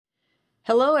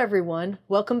Hello everyone,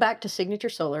 welcome back to Signature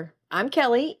Solar. I'm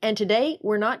Kelly, and today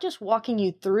we're not just walking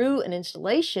you through an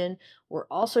installation, we're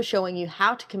also showing you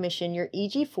how to commission your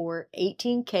EG4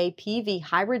 18kPV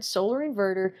Hybrid Solar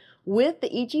Inverter with the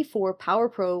EG4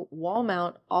 PowerPro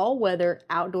Wallmount All-Weather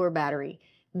Outdoor Battery.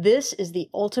 This is the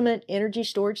ultimate energy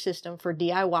storage system for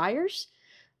DIYers,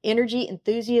 energy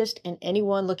enthusiasts, and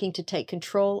anyone looking to take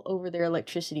control over their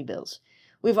electricity bills.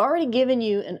 We've already given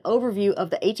you an overview of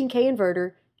the 18K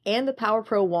inverter and the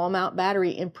PowerPro Wallmount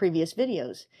Battery in previous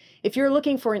videos. If you're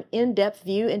looking for an in-depth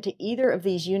view into either of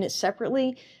these units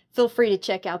separately, feel free to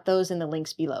check out those in the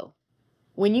links below.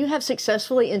 When you have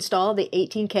successfully installed the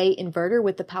 18K inverter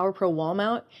with the PowerPro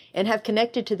Wallmount and have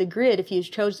connected to the grid if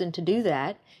you've chosen to do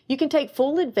that, you can take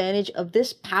full advantage of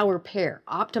this power pair,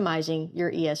 optimizing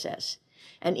your ESS.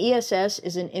 An ESS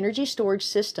is an energy storage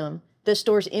system that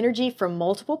stores energy from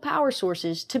multiple power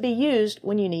sources to be used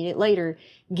when you need it later,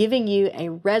 giving you a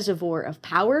reservoir of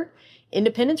power,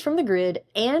 independence from the grid,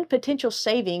 and potential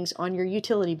savings on your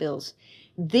utility bills.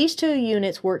 These two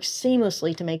units work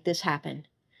seamlessly to make this happen.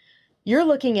 You're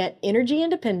looking at energy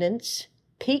independence,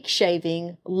 peak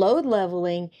shaving, load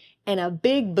leveling, and a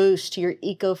big boost to your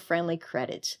eco-friendly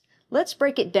credits. Let's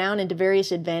break it down into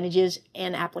various advantages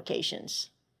and applications.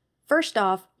 First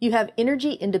off, you have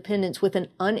energy independence with an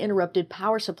uninterrupted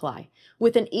power supply.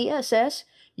 With an ESS,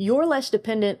 you're less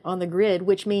dependent on the grid,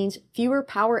 which means fewer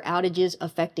power outages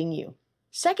affecting you.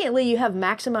 Secondly, you have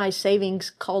maximized savings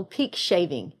called peak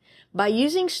shaving. By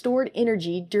using stored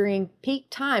energy during peak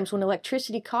times when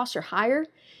electricity costs are higher,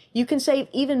 you can save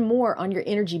even more on your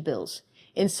energy bills.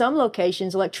 In some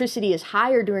locations, electricity is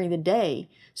higher during the day,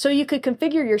 so you could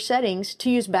configure your settings to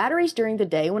use batteries during the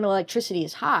day when electricity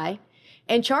is high,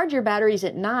 and charge your batteries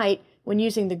at night when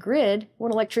using the grid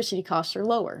when electricity costs are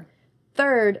lower.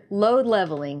 Third, load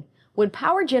leveling. When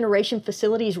power generation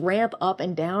facilities ramp up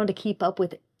and down to keep up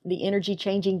with the energy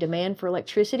changing demand for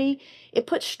electricity, it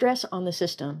puts stress on the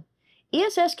system.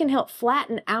 ESS can help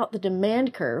flatten out the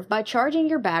demand curve by charging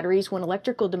your batteries when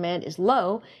electrical demand is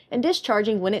low and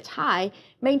discharging when it's high,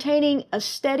 maintaining a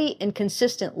steady and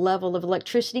consistent level of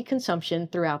electricity consumption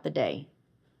throughout the day.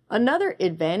 Another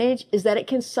advantage is that it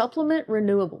can supplement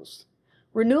renewables.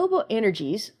 Renewable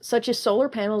energies, such as solar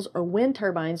panels or wind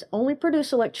turbines, only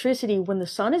produce electricity when the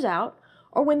sun is out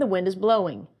or when the wind is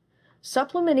blowing.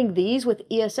 Supplementing these with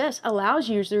ESS allows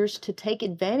users to take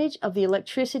advantage of the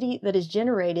electricity that is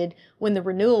generated when the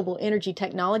renewable energy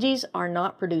technologies are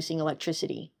not producing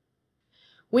electricity.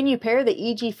 When you pair the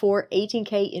EG4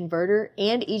 18K inverter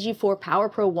and EG4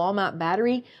 PowerPro Wallmount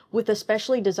Battery with a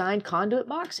specially designed conduit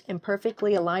box and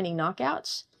perfectly aligning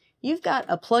knockouts, you've got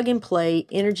a plug-and-play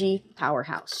energy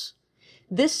powerhouse.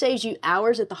 This saves you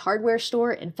hours at the hardware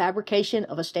store and fabrication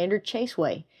of a standard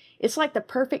chaseway. It's like the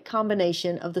perfect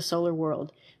combination of the solar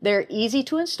world. They're easy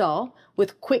to install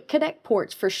with quick connect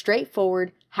ports for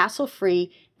straightforward,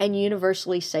 hassle-free, and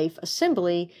universally safe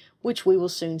assembly, which we will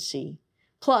soon see.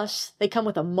 Plus, they come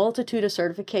with a multitude of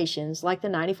certifications like the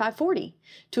 9540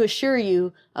 to assure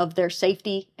you of their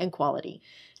safety and quality.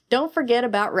 Don't forget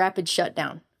about rapid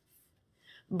shutdown.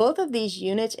 Both of these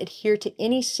units adhere to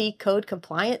NEC code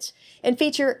compliance and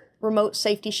feature remote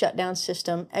safety shutdown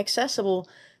system accessible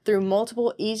through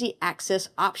multiple easy access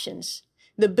options.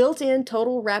 The built-in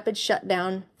total rapid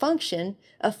shutdown function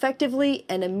effectively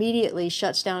and immediately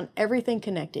shuts down everything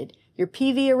connected, your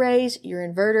PV arrays, your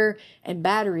inverter, and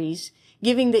batteries,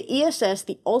 giving the ESS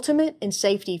the ultimate in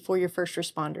safety for your first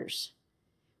responders.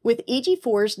 With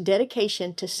EG4's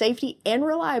dedication to safety and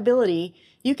reliability,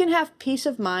 you can have peace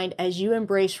of mind as you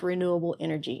embrace renewable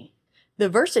energy. The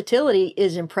versatility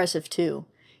is impressive too.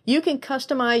 You can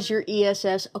customize your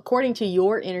ESS according to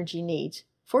your energy needs.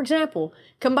 For example,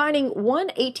 combining one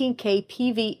 18K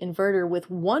PV inverter with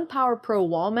one PowerPro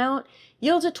wall mount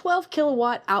yields a 12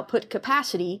 kilowatt output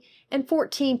capacity and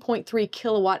 14.3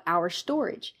 kilowatt hour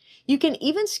storage. You can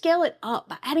even scale it up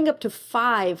by adding up to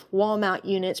 5 wall mount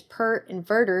units per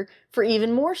inverter for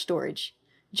even more storage.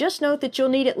 Just note that you'll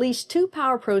need at least 2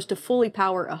 PowerPros to fully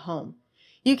power a home.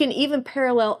 You can even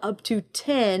parallel up to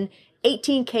 10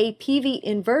 18K PV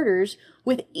inverters,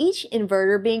 with each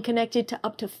inverter being connected to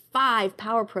up to 5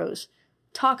 PowerPros.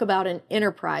 Talk about an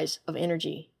enterprise of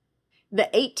energy. The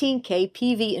 18K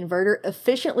PV inverter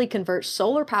efficiently converts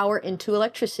solar power into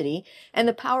electricity, and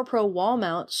the PowerPro wall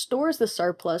mount stores the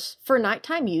surplus for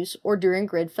nighttime use or during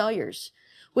grid failures.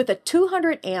 With a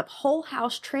 200 amp whole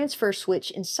house transfer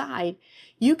switch inside,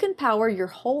 you can power your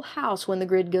whole house when the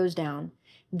grid goes down.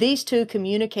 These two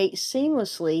communicate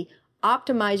seamlessly,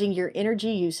 optimizing your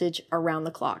energy usage around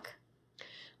the clock.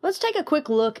 Let's take a quick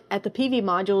look at the PV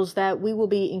modules that we will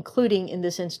be including in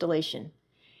this installation.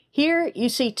 Here you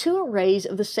see two arrays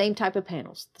of the same type of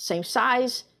panels, the same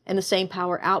size and the same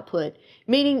power output,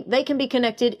 meaning they can be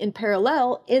connected in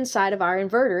parallel inside of our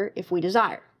inverter if we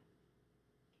desire.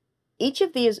 Each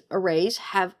of these arrays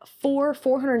have four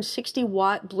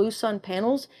 460-watt Blue Sun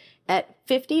panels at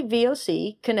 50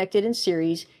 VOC connected in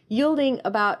series, yielding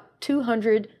about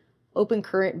 200 open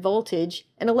current voltage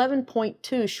and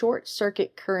 11.2 short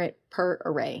circuit current per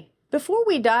array. Before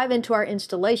we dive into our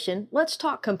installation, let's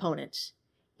talk components.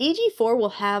 EG4 will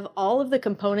have all of the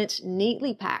components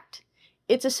neatly packed.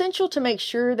 It's essential to make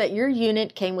sure that your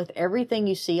unit came with everything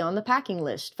you see on the packing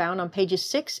list found on pages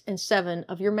 6 and 7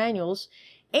 of your manuals,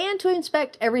 and to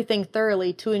inspect everything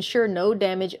thoroughly to ensure no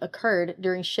damage occurred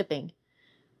during shipping.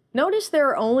 Notice there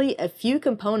are only a few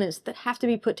components that have to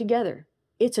be put together.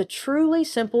 It's a truly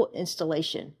simple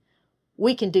installation.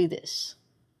 We can do this.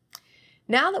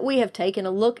 Now that we have taken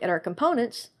a look at our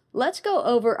components, let's go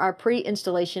over our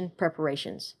pre-installation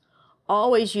preparations.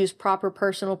 Always use proper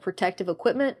personal protective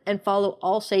equipment and follow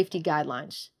all safety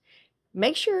guidelines.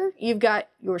 Make sure you've got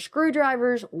your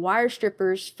screwdrivers, wire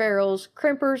strippers, ferrules,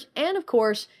 crimpers, and of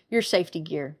course, your safety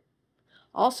gear.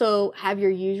 Also, have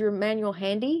your user manual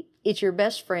handy. It's your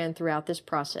best friend throughout this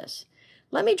process.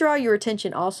 Let me draw your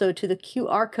attention also to the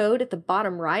QR code at the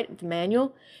bottom right of the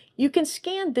manual. You can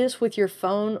scan this with your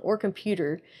phone or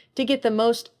computer to get the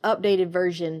most updated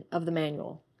version of the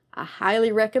manual. I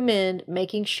highly recommend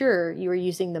making sure you are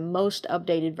using the most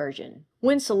updated version.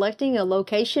 When selecting a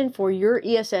location for your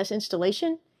ESS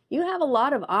installation, you have a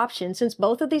lot of options since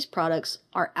both of these products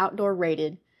are outdoor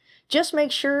rated. Just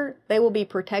make sure they will be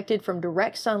protected from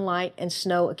direct sunlight and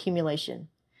snow accumulation.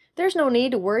 There's no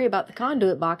need to worry about the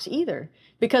conduit box either,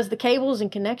 because the cables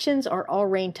and connections are all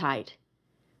rain tight.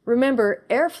 Remember,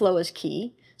 airflow is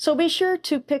key, so be sure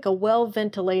to pick a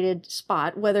well-ventilated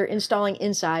spot, whether installing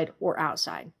inside or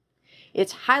outside.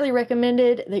 It's highly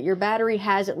recommended that your battery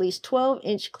has at least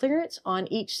 12-inch clearance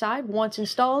on each side once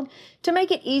installed to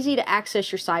make it easy to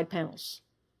access your side panels.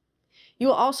 You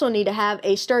will also need to have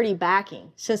a sturdy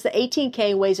backing, since the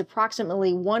 18K weighs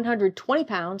approximately 120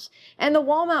 pounds and the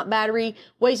Wallmount battery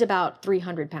weighs about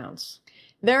 300 pounds.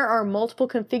 There are multiple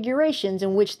configurations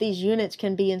in which these units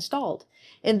can be installed.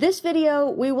 In this video,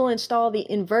 we will install the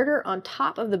inverter on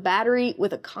top of the battery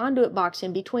with a conduit box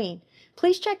in between.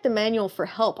 Please check the manual for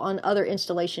help on other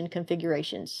installation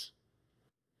configurations.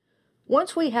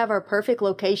 Once we have our perfect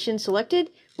location selected,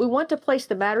 we want to place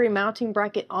the battery mounting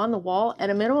bracket on the wall at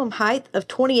a minimum height of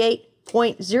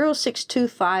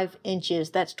 28.0625 inches.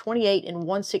 That's 28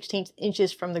 1/16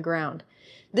 inches from the ground.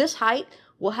 This height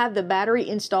will have the battery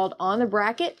installed on the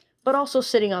bracket, but also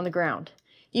sitting on the ground.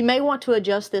 You may want to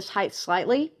adjust this height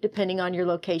slightly depending on your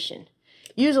location.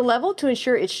 Use a level to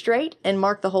ensure it's straight and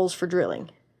mark the holes for drilling.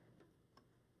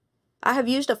 I have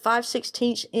used a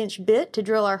 5/16 inch bit to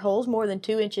drill our holes more than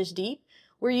 2 inches deep.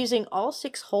 We're using all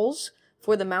 6 holes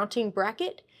for the mounting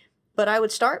bracket, but I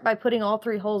would start by putting all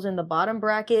 3 holes in the bottom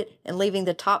bracket and leaving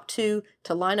the top 2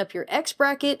 to line up your X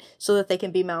bracket so that they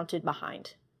can be mounted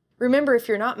behind. Remember, if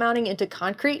you're not mounting into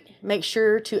concrete, make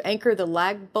sure to anchor the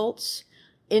lag bolts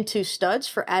into studs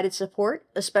for added support,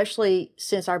 especially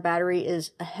since our battery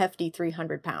is a hefty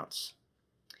 300 pounds.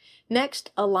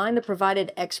 Next, align the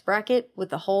provided X bracket with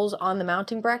the holes on the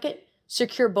mounting bracket.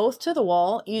 Secure both to the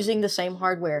wall using the same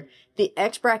hardware. The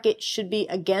X bracket should be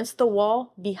against the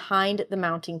wall behind the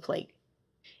mounting plate.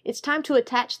 It's time to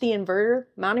attach the inverter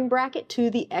mounting bracket to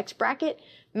the X bracket,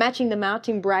 matching the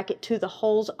mounting bracket to the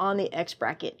holes on the X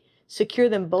bracket. Secure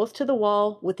them both to the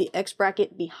wall with the X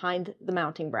bracket behind the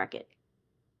mounting bracket.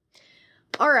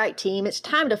 Alright team, it's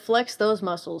time to flex those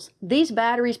muscles. These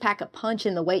batteries pack a punch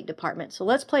in the weight department, so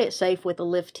let's play it safe with the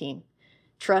lift team.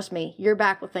 Trust me, your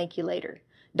back will thank you later.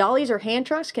 Dollies or hand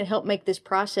trucks can help make this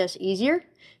process easier.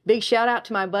 Big shout out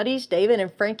to my buddies David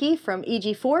and Frankie from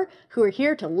EG4 who are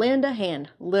here to lend a hand,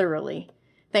 literally.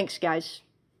 Thanks guys.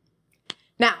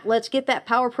 Now let's get that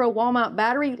PowerPro Wallmount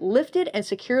battery lifted and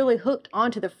securely hooked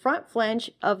onto the front flange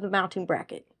of the mounting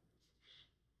bracket.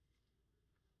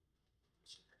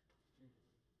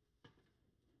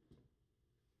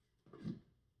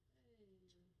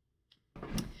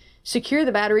 Secure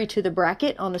the battery to the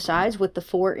bracket on the sides with the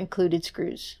 4 included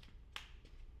screws.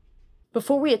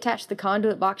 Before we attach the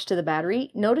conduit box to the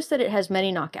battery, notice that it has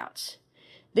many knockouts.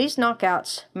 These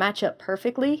knockouts match up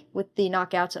perfectly with the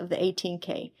knockouts of the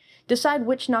 18K. Decide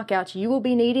which knockouts you will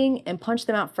be needing and punch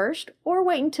them out first, or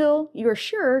wait until you are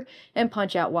sure and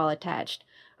punch out while attached.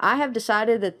 I have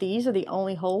decided that these are the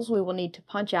only holes we will need to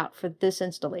punch out for this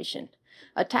installation.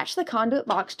 Attach the conduit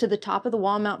box to the top of the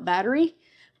wall mount battery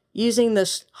using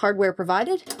this hardware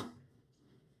provided.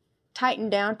 Tighten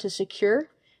down to secure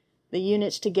the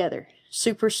units together.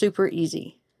 Super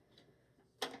easy.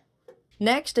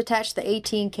 Next, attach the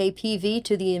 18kPV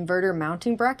to the inverter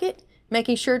mounting bracket,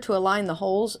 making sure to align the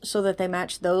holes so that they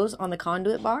match those on the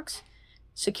conduit box.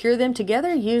 Secure them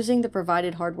together using the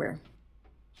provided hardware.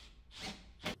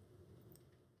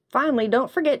 Finally,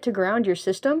 don't forget to ground your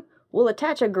system. We'll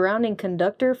attach a grounding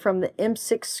conductor from the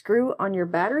M6 screw on your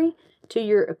battery to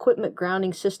your equipment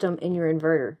grounding system in your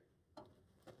inverter.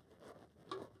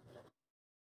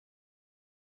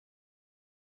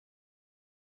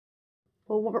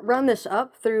 We'll run this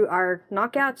up through our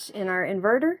knockouts in our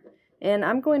inverter, and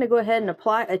I'm going to go ahead and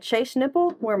apply a chase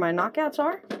nipple where my knockouts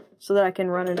are so that I can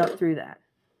run it up through that.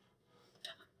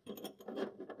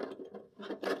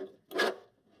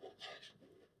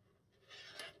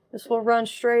 This will run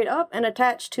straight up and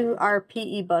attach to our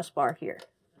PE bus bar here.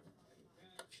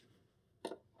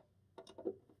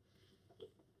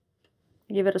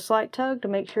 Give it a slight tug to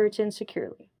make sure it's in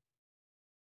securely.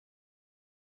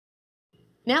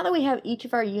 Now that we have each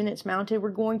of our units mounted, we're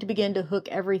going to begin to hook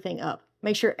everything up.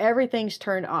 Make sure everything's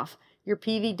turned off. Your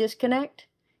PV disconnect,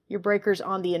 your breakers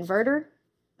on the inverter,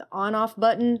 the on-off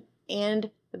button, and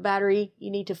the battery,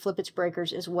 you need to flip its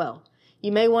breakers as well.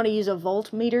 You may want to use a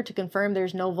voltmeter to confirm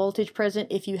there's no voltage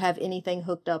present if you have anything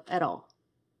hooked up at all.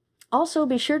 Also,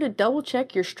 be sure to double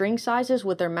check your string sizes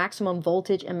with their maximum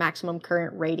voltage and maximum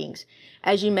current ratings.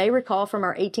 As you may recall from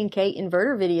our 18K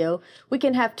inverter video, we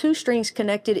can have two strings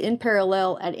connected in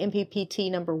parallel at MPPT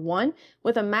number 1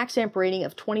 with a max amp rating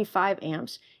of 25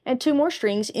 amps, and two more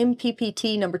strings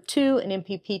MPPT number 2 and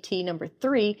MPPT number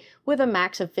 3 with a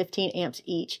max of 15 amps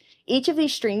each. Each of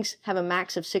these strings have a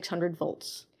max of 600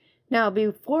 volts. Now,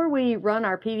 before we run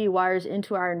our PV wires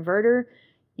into our inverter,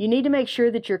 you need to make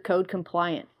sure that you're code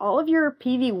compliant. All of your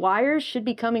PV wires should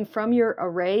be coming from your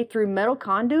array through metal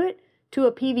conduit to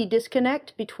a PV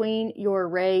disconnect between your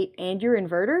array and your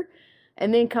inverter,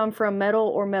 and then come from metal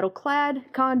or metal clad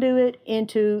conduit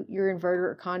into your inverter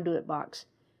or conduit box.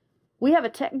 We have a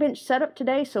tech bench setup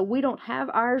today, so we don't have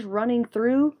ours running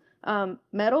through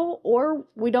metal, or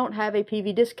we don't have a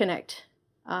PV disconnect.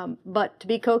 But to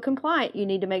be code compliant, you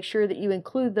need to make sure that you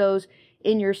include those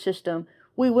in your system.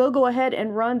 We will go ahead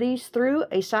and run these through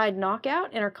a side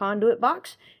knockout in our conduit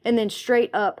box and then straight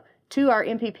up to our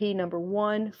MPP number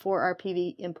 1 for our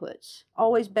PV inputs.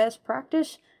 Always best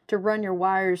practice to run your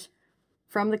wires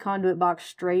from the conduit box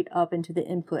straight up into the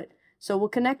input. So we'll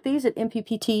connect these at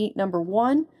MPPT number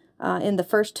 1 in the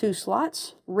first two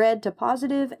slots, red to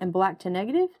positive and black to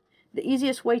negative. The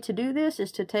easiest way to do this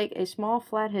is to take a small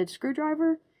flathead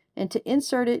screwdriver and to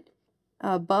insert it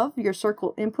above your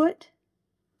circle input.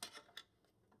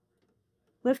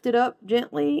 Lift it up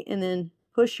gently and then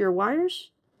push your wires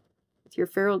with your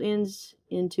ferruled ends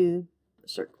into the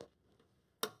circle.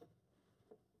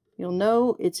 You'll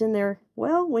know it's in there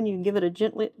well when you give it a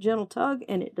gentle tug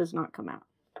and it does not come out.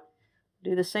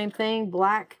 Do the same thing,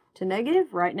 black to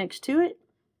negative, right next to it.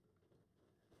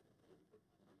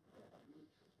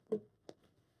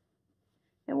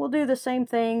 And we'll do the same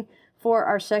thing for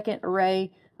our second array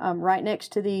right next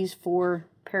to these for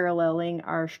paralleling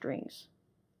our strings.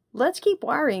 Let's keep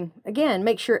wiring. Again,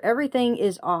 make sure everything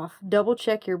is off. Double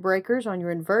check your breakers on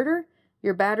your inverter,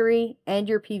 your battery, and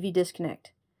your PV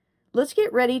disconnect. Let's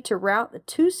get ready to route the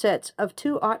two sets of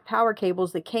 2-aught power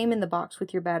cables that came in the box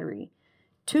with your battery.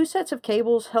 Two sets of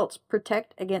cables helps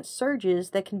protect against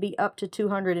surges that can be up to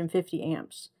 250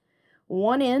 amps.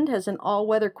 One end has an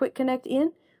all-weather quick connect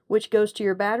in, which goes to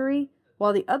your battery,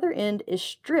 while the other end is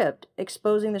stripped,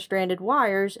 exposing the stranded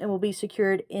wires and will be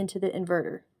secured into the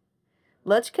inverter.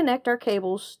 Let's connect our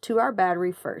cables to our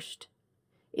battery first.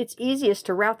 It's easiest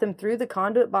to route them through the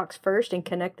conduit box first and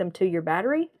connect them to your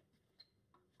battery.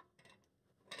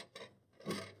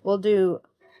 We'll do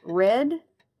red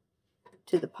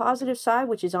to the positive side,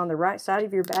 which is on the right side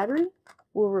of your battery.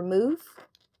 We'll remove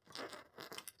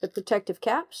the protective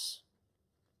caps.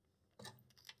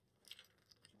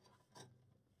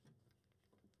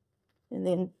 And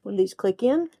then when these click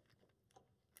in,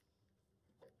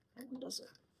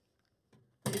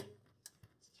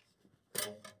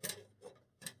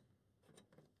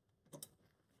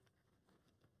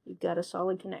 you've got a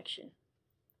solid connection.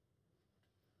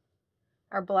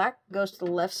 Our black goes to the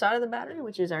left side of the battery,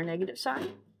 which is our negative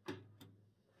side.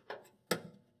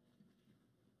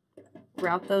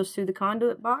 Route those through the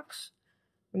conduit box.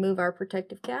 Remove our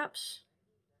protective caps.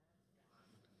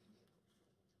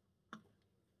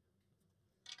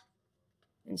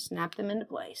 And snap them into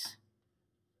place.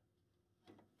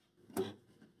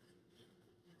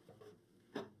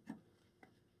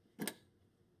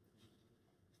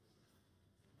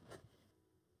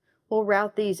 We'll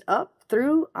route these up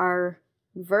through our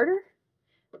inverter.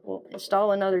 We'll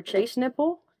install another chase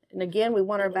nipple. And again, we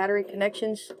want our battery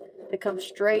connections to come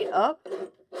straight up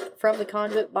from the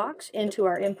conduit box into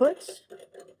our inputs.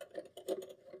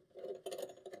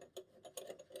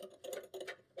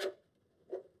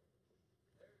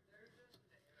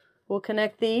 We'll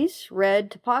connect these red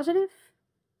to positive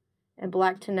and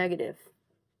black to negative.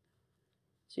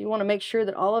 So you want to make sure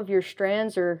that all of your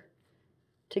strands are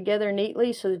together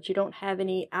neatly so that you don't have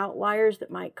any outliers that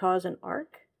might cause an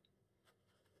arc.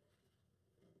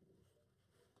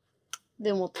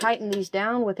 Then we'll tighten these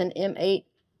down with an M8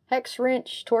 hex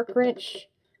wrench, torque wrench.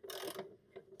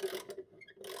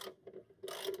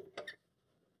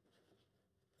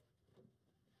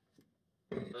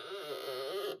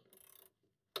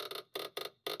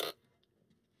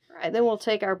 Alright, then we'll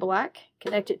take our black,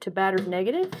 connect it to battery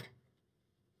negative.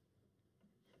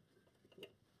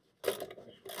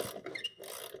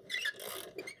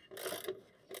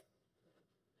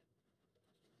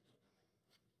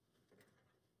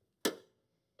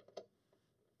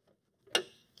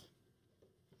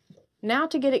 Now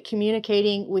to get it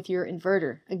communicating with your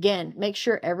inverter. Again, make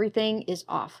sure everything is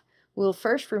off. We'll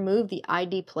first remove the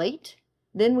ID plate,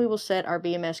 then we will set our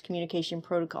BMS communication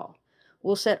protocol.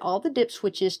 We'll set all the dip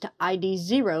switches to ID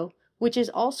 0, which is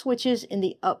all switches in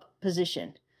the up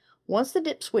position. Once the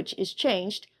dip switch is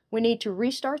changed, we need to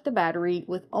restart the battery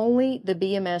with only the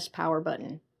BMS power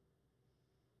button.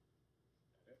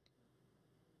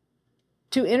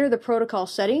 To enter the protocol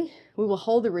setting, we will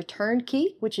hold the return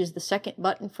key, which is the second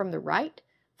button from the right,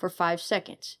 for 5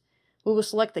 seconds. We will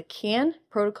select the CAN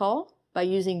protocol by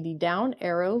using the down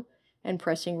arrow and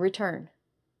pressing return.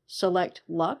 Select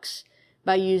Lux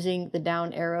by using the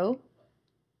down arrow,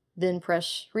 then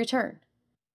press return.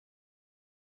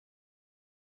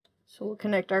 So we'll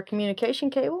connect our communication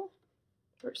cable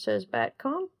where it says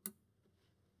BATCOM.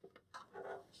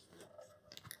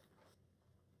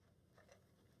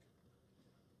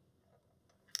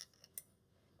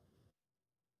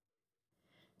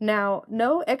 Now,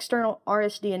 no external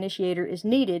RSD initiator is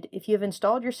needed if you have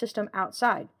installed your system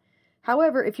outside.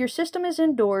 However, if your system is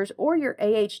indoors or your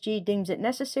AHG deems it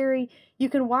necessary, you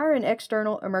can wire an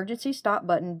external emergency stop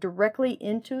button directly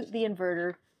into the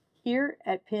inverter here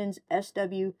at pins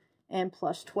SW and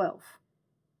plus 12.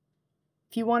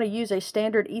 If you want to use a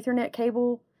standard Ethernet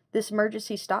cable, this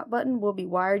emergency stop button will be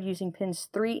wired using pins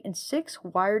 3 and 6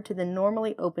 wired to the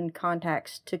normally open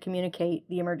contacts to communicate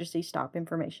the emergency stop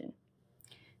information.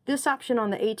 This option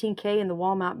on the 18K and the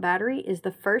Wallmount battery is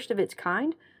the first of its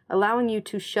kind, allowing you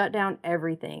to shut down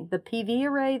everything, the PV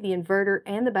array, the inverter,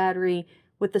 and the battery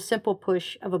with the simple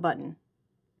push of a button.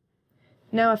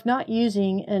 Now, if not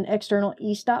using an external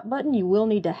e-stop button, you will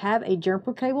need to have a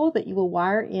jumper cable that you will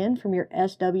wire in from your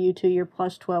SW to your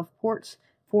plus 12 ports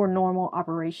for normal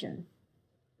operation.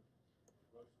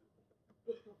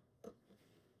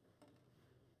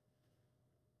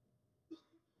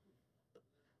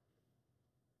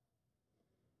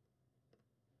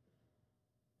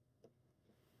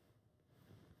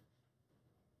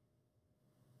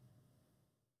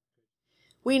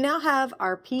 We now have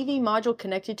our PV module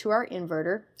connected to our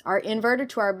inverter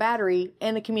to our battery,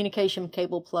 and the communication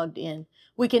cable plugged in.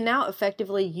 We can now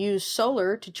effectively use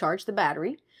solar to charge the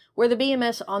battery, where the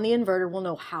BMS on the inverter will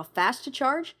know how fast to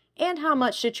charge and how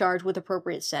much to charge with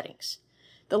appropriate settings.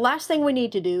 The last thing we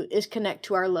need to do is connect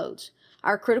to our loads,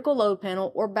 our critical load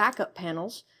panel or backup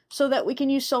panels, so that we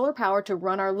can use solar power to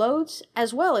run our loads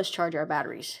as well as charge our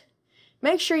batteries.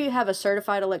 Make sure you have a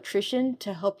certified electrician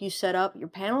to help you set up your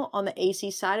panel on the AC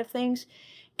side of things,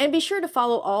 and be sure to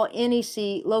follow all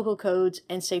NEC local codes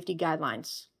and safety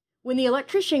guidelines. When the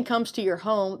electrician comes to your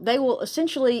home, they will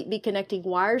essentially be connecting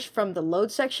wires from the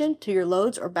load section to your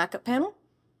loads or backup panel.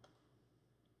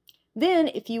 Then,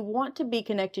 if you want to be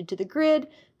connected to the grid,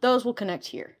 those will connect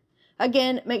here.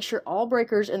 Again, make sure all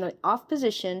breakers are in the off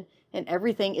position and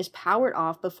everything is powered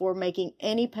off before making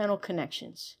any panel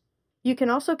connections. You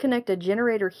can also connect a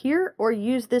generator here or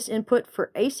use this input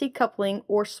for AC coupling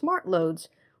or smart loads,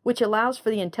 which allows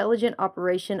for the intelligent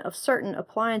operation of certain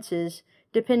appliances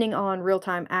depending on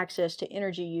real-time access to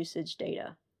energy usage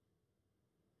data.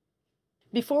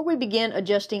 Before we begin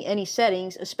adjusting any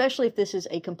settings, especially if this is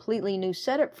a completely new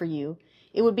setup for you,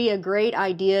 it would be a great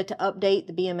idea to update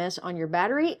the BMS on your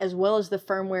battery as well as the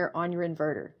firmware on your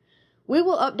inverter. We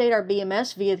will update our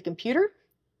BMS via the computer,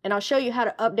 and I'll show you how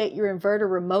to update your inverter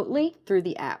remotely through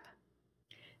the app.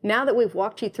 Now that we've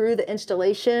walked you through the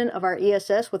installation of our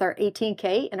ESS with our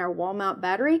 18K and our Wallmount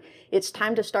battery, it's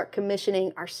time to start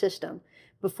commissioning our system.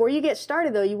 Before you get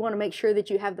started though, you want to make sure that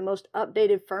you have the most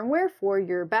updated firmware for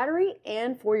your battery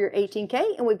and for your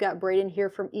 18K, and we've got Braden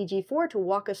here from EG4 to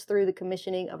walk us through the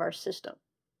commissioning of our system.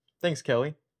 Thanks,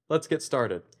 Kelly. Let's get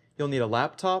started. You'll need a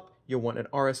laptop, you'll want an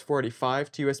RS-485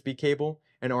 to USB cable,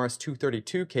 an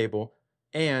RS-232 cable,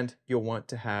 and you'll want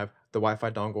to have the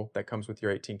Wi-Fi dongle that comes with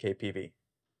your 18kPV.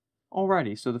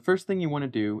 Alrighty, so the first thing you want to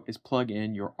do is plug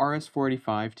in your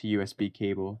RS-485 to USB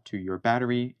cable to your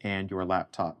battery and your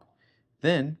laptop.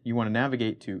 Then you want to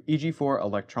navigate to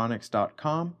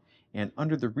EG4electronics.com, and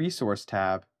under the Resource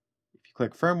tab, if you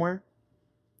click Firmware,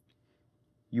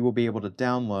 you will be able to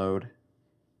download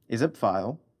a zip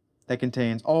file that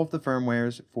contains all of the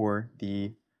firmwares for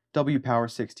the WPower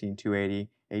 16280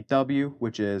 8W,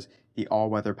 which is the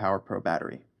all-weather PowerPro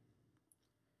battery.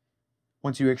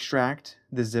 Once you extract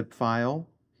the zip file,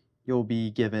 you'll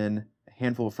be given a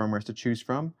handful of firmwares to choose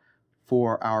from.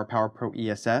 For our PowerPro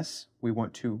ESS, we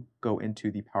want to go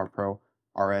into the PowerPro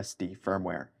RSD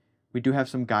firmware. We do have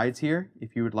some guides here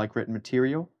if you would like written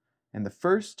material, and the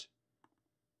first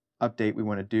update we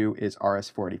want to do is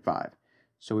RS-485.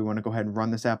 So we want to go ahead and run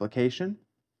this application,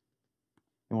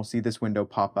 and we'll see this window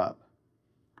pop up.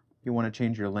 You want to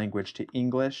change your language to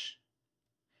English,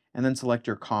 and then select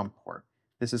your COM port.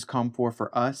 This is COM 4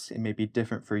 for us. It may be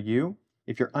different for you.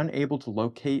 If you're unable to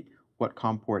locate what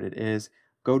COM port it is,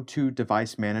 go to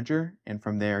Device Manager, and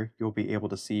from there you'll be able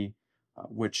to see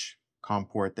which COM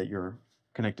port that you're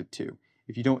connected to.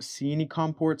 If you don't see any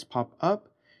COM ports pop up,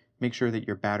 make sure that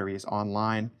your battery is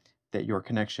online, that your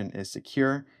connection is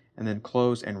secure, and then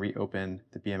close and reopen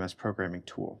the BMS programming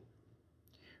tool.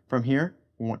 From here,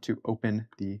 we want to open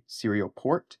the serial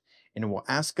port, and it will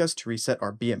ask us to reset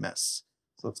our BMS.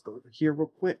 So let's go over here real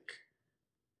quick.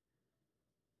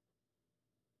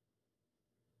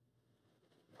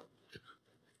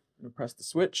 I'm going to press the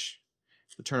switch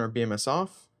to turn our BMS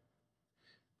off.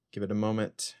 Give it a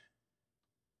moment.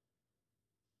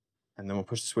 And then we'll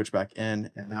push the switch back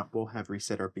in, and that will have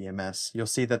reset our BMS. You'll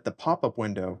see that the pop-up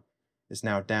window is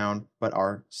now down, but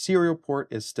our serial port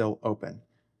is still open.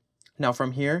 Now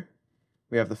from here,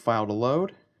 we have the file to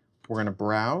load. We're going to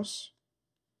browse.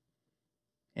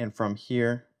 And from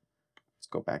here, let's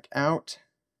go back out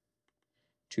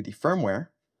to the firmware.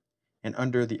 And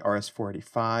under the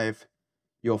RS-485,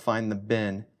 you'll find the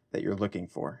bin that you're looking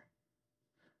for.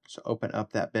 So open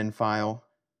up that bin file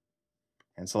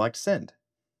and select Send.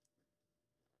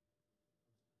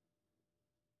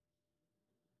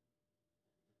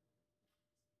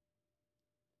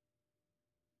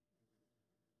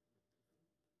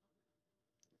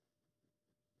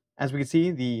 As we can see,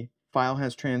 the file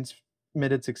has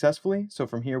transmitted successfully. So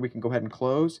from here, we can go ahead and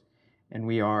close, and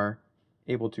we are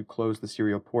able to close the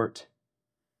serial port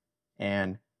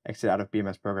and exit out of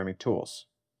BMS programming tools.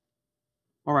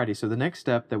 Alrighty, so the next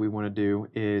step that we want to do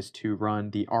is to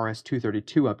run the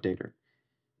RS-232 updater.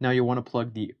 Now you'll want to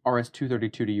plug the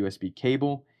RS-232 to USB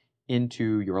cable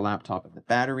into your laptop and the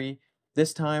battery,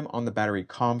 this time on the battery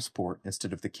comms port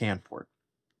instead of the CAN port.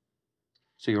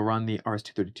 So you'll run the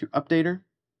RS-232 updater,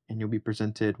 and you'll be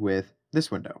presented with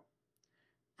this window.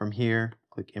 From here,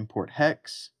 click Import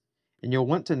Hex, and you'll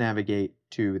want to navigate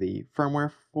to the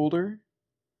firmware folder,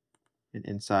 and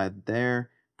inside there,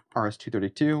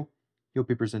 RS-232, you'll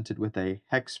be presented with a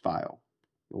hex file.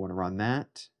 You'll want to run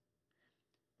that.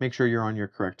 Make sure you're on your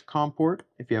correct COM port.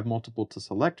 If you have multiple to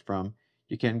select from,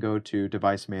 you can go to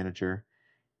Device Manager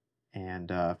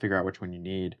and figure out which one you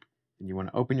need. And you want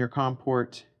to open your COM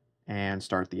port and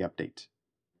start the update.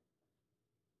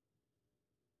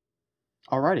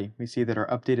 Alrighty, we see that our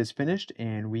update is finished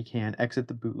and we can exit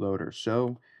the bootloader.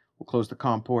 So we'll close the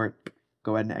COM port,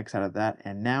 go ahead and exit out of that,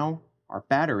 and now our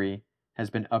battery has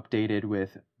been updated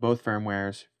with both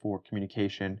firmwares for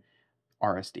communication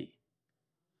RSD.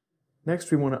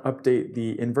 Next, we want to update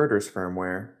the Inverters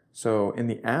firmware. So in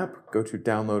the app, go to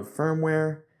Download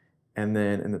Firmware, and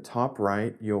then in the top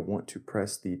right, you'll want to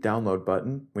press the Download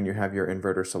button when you have your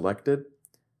inverter selected.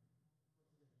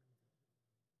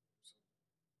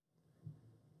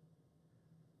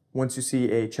 Once you see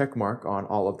a check mark on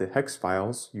all of the hex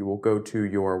files, you will go to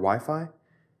your Wi-Fi,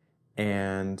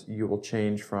 and you will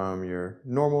change from your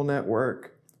normal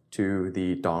network to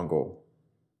the dongle.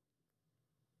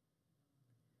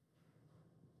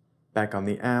 Back on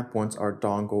the app, once our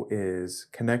dongle is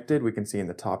connected, we can see in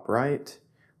the top right,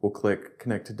 we'll click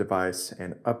Connect to Device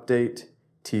and Update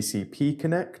TCP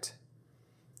Connect.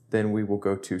 Then we will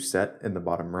go to Set in the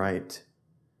bottom right.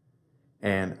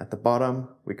 And at the bottom,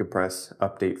 we can press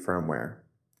Update Firmware.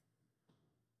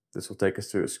 This will take us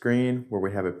to a screen where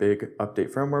we have a big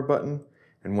Update Firmware button.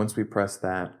 And once we press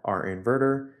that, our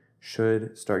inverter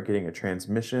should start getting a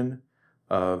transmission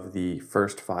of the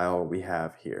first file we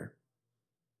have here.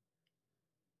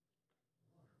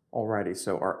 Alrighty,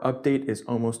 so our update is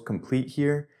almost complete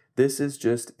here. This is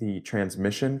just the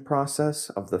transmission process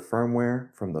of the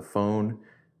firmware from the phone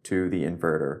to the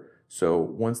inverter. So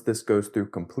once this goes through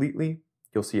completely,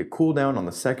 you'll see a cooldown on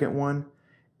the second one,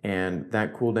 and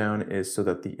that cooldown is so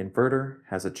that the inverter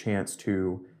has a chance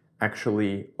to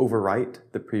actually overwrite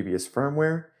the previous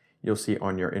firmware. You'll see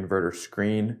on your inverter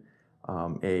screen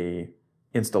a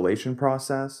installation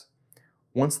process.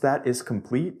 Once that is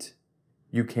complete,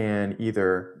 you can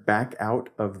either back out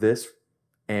of this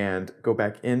and go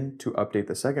back in to update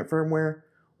the second firmware,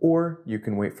 or you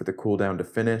can wait for the cooldown to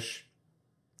finish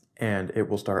and it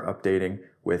will start updating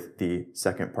with the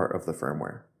second part of the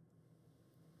firmware.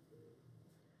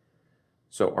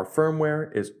 So our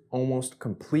firmware is almost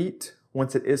complete.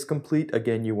 Once it is complete,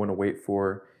 again, you want to wait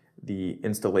for the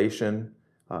installation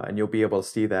and you'll be able to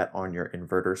see that on your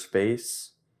inverter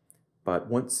space. But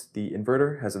once the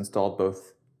inverter has installed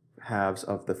both halves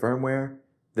of the firmware,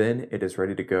 then it is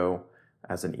ready to go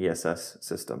as an ESS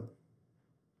system.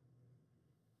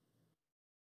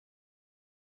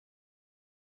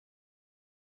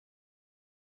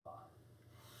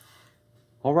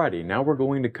 Alrighty, now we're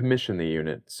going to commission the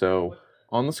unit. So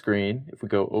on the screen, if we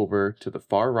go over to the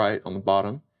far right on the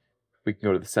bottom, we can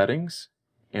go to the settings,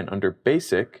 and under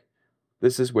basic,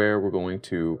 this is where we're going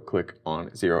to click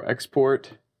on zero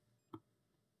export,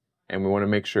 and we want to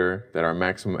make sure that our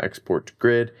maximum export to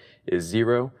grid is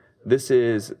 0. This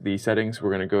is the settings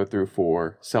we're going to go through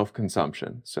for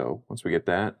self-consumption. So once we get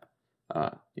that,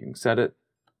 you can set it,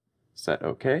 set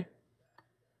OK.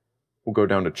 We'll go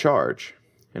down to charge.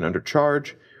 And under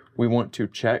charge, we want to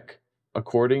check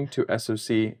according to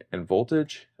SOC and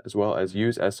voltage, as well as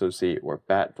use SOC or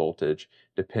BAT voltage,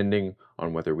 depending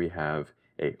on whether we have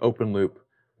a open loop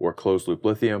or closed loop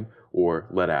lithium or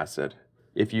lead acid.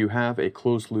 If you have a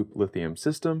closed loop lithium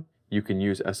system, you can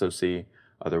use SOC,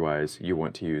 otherwise you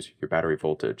want to use your battery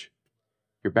voltage.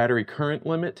 Your battery current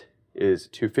limit is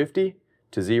 250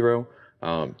 to 0.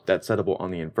 That's settable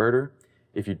on the inverter.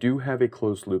 If you do have a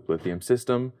closed loop lithium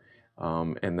system,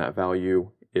 and that value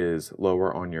is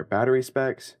lower on your battery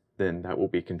specs, then that will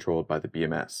be controlled by the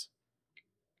BMS.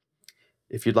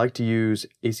 If you'd like to use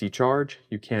AC charge,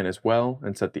 you can as well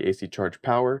and set the AC charge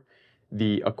power.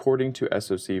 The according to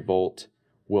SOC volt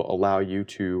will allow you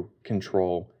to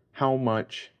control how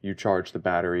much you charge the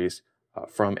batteries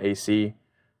from AC,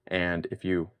 and if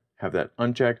you have that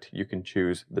unchecked, you can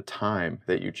choose the time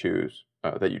that you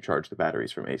charge the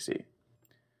batteries from AC.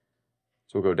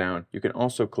 So we'll go down. You can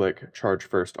also click charge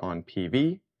first on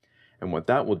PV, and what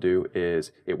that will do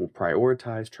is it will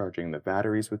prioritize charging the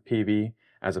batteries with PV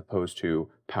as opposed to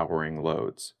powering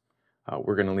loads.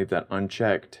 We're going to leave that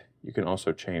unchecked. You can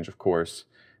also change, of course,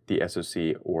 the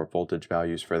SOC or voltage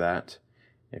values for that.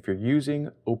 If you're using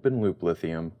open loop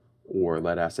lithium or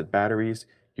lead acid batteries,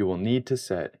 you will need to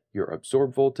set your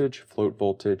absorb voltage, float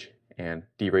voltage, and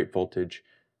derate voltage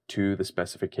to the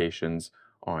specifications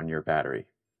on your battery.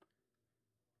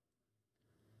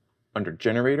 Under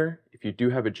generator, if you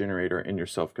do have a generator in your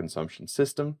self-consumption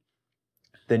system,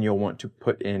 then you'll want to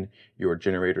put in your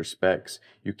generator specs.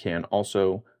 You can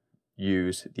also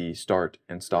use the start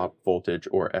and stop voltage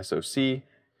or SOC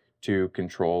to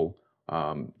control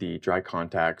the dry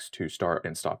contacts to start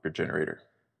and stop your generator.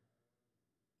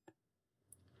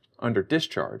 Under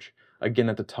discharge, again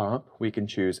at the top, we can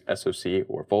choose SOC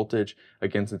or voltage.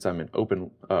 Again, since I'm in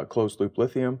open closed loop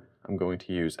lithium, I'm going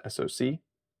to use SOC.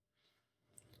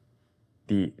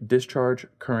 The discharge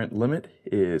current limit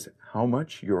is how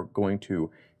much you're going to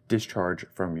discharge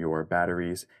from your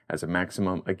batteries as a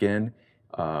maximum. Again,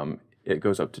 it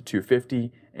goes up to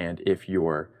 250, and if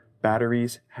your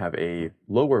batteries have a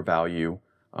lower value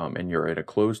and you're in a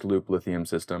closed loop lithium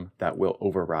system, that will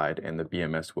override and the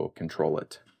BMS will control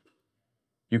it.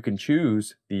 You can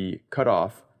choose the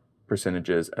cutoff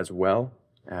percentages as well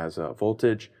as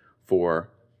voltage for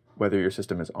whether your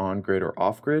system is on grid or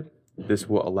off grid. This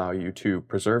will allow you to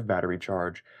preserve battery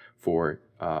charge for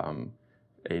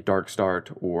a dark start,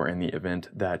 or in the event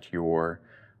that your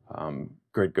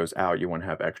grid goes out, you want to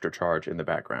have extra charge in the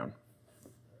background.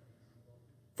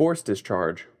 Forced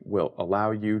discharge will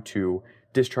allow you to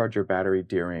discharge your battery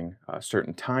during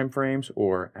certain time frames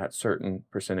or at certain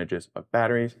percentages of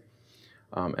batteries,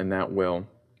 and that will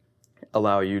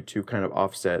allow you to kind of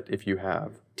offset if you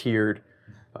have tiered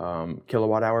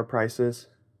kilowatt hour prices.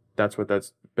 That's what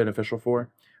that's beneficial for,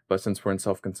 but since we're in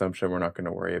self-consumption, we're not going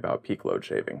to worry about peak load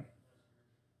shaving.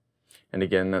 And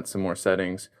again, that's some more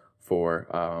settings for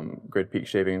grid peak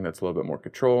shaving. That's a little bit more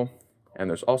control, and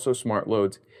there's also smart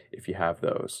loads if you have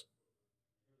those.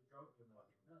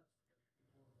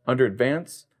 Under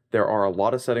advanced, there are a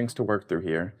lot of settings to work through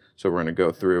here, so we're going to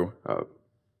go through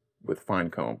with fine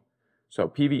comb. So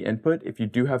PV input, if you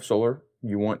do have solar,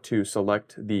 you want to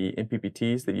select the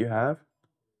MPPTs that you have.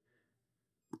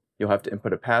 You'll have to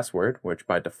input a password, which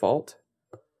by default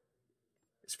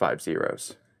is 5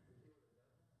 zeros.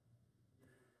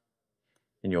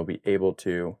 And you'll be able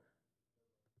to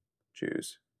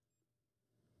choose.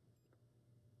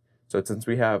 So since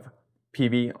we have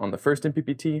PV on the first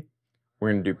MPPT,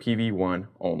 we're going to do PV1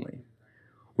 only.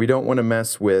 We don't want to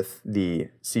mess with the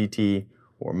CT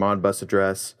or Modbus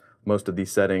address. Most of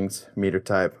these settings, meter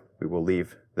type, we will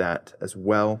leave that as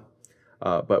well.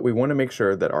 But we want to make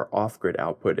sure that our off-grid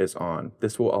output is on.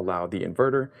 This will allow the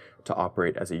inverter to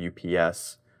operate as a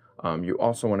UPS. You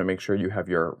also want to make sure you have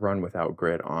your run without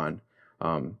grid on.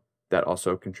 That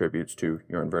also contributes to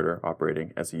your inverter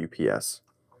operating as a UPS.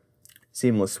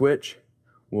 Seamless switch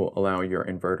will allow your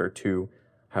inverter to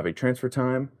have a transfer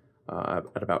time at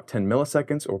about 10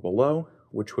 milliseconds or below,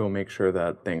 which will make sure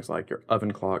that things like your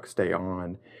oven clock stay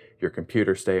on, your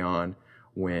computer stay on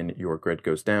when your grid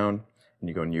goes down and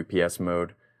you go in UPS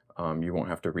mode. You won't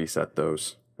have to reset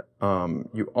those.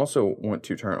 You also want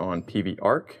to turn on PV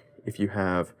arc if you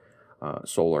have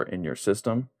solar in your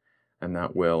system, and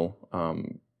that will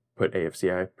put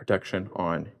AFCI protection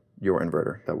on your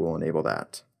inverter. That will enable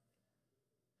that.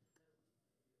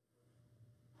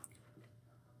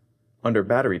 Under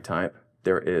battery type,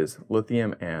 there is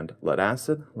lithium and lead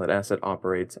acid. Lead acid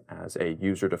operates as a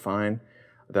user-defined.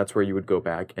 That's where you would go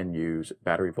back and use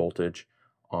battery voltage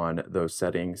on those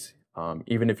settings.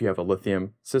 Even if you have a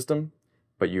lithium system,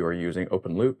 but you are using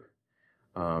open loop,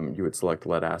 you would select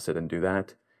lead acid and do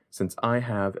that. Since I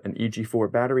have an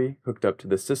EG4 battery hooked up to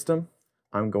this system,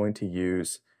 I'm going to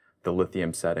use the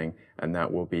lithium setting, and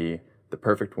that will be the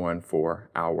perfect one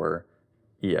for our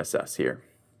ESS here.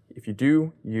 If you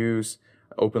do use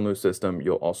an open loop system,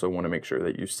 you'll also want to make sure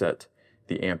that you set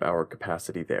the amp hour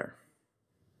capacity there.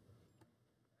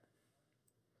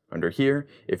 Under here,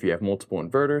 if you have multiple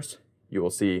inverters, you will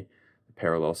see the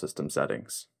parallel system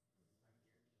settings.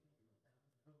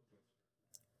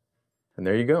 And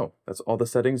there you go. That's all the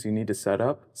settings you need to set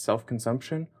up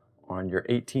self-consumption on your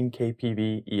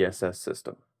 18kPV ESS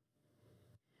system.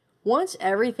 Once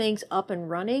everything's up and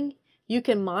running, you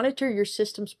can monitor your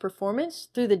system's performance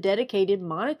through the dedicated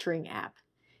monitoring app.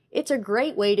 It's a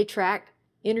great way to track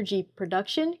energy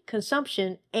production,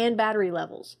 consumption, and battery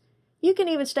levels. You can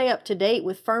even stay up to date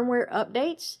with firmware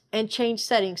updates and change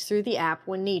settings through the app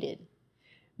when needed.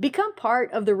 Become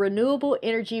part of the renewable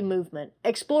energy movement.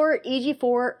 Explore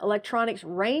EG4 Electronics'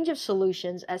 range of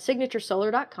solutions at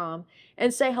signaturesolar.com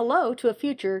and say hello to a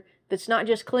future that's not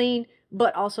just clean,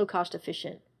 but also cost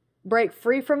efficient. Break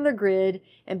free from the grid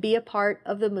and be a part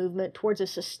of the movement towards a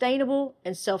sustainable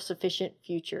and self-sufficient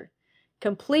future.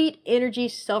 Complete energy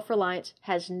self-reliance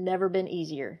has never been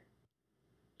easier.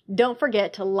 Don't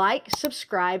forget to like,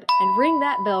 subscribe, and ring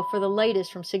that bell for the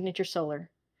latest from Signature Solar.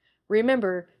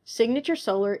 Remember, Signature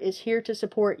Solar is here to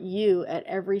support you at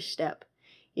every step.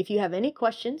 If you have any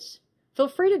questions, feel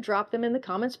free to drop them in the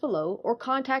comments below or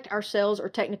contact our sales or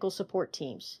technical support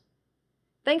teams.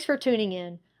 Thanks for tuning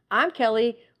in. I'm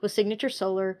Kelly with Signature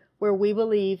Solar, where we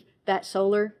believe that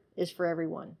solar is for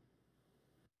everyone.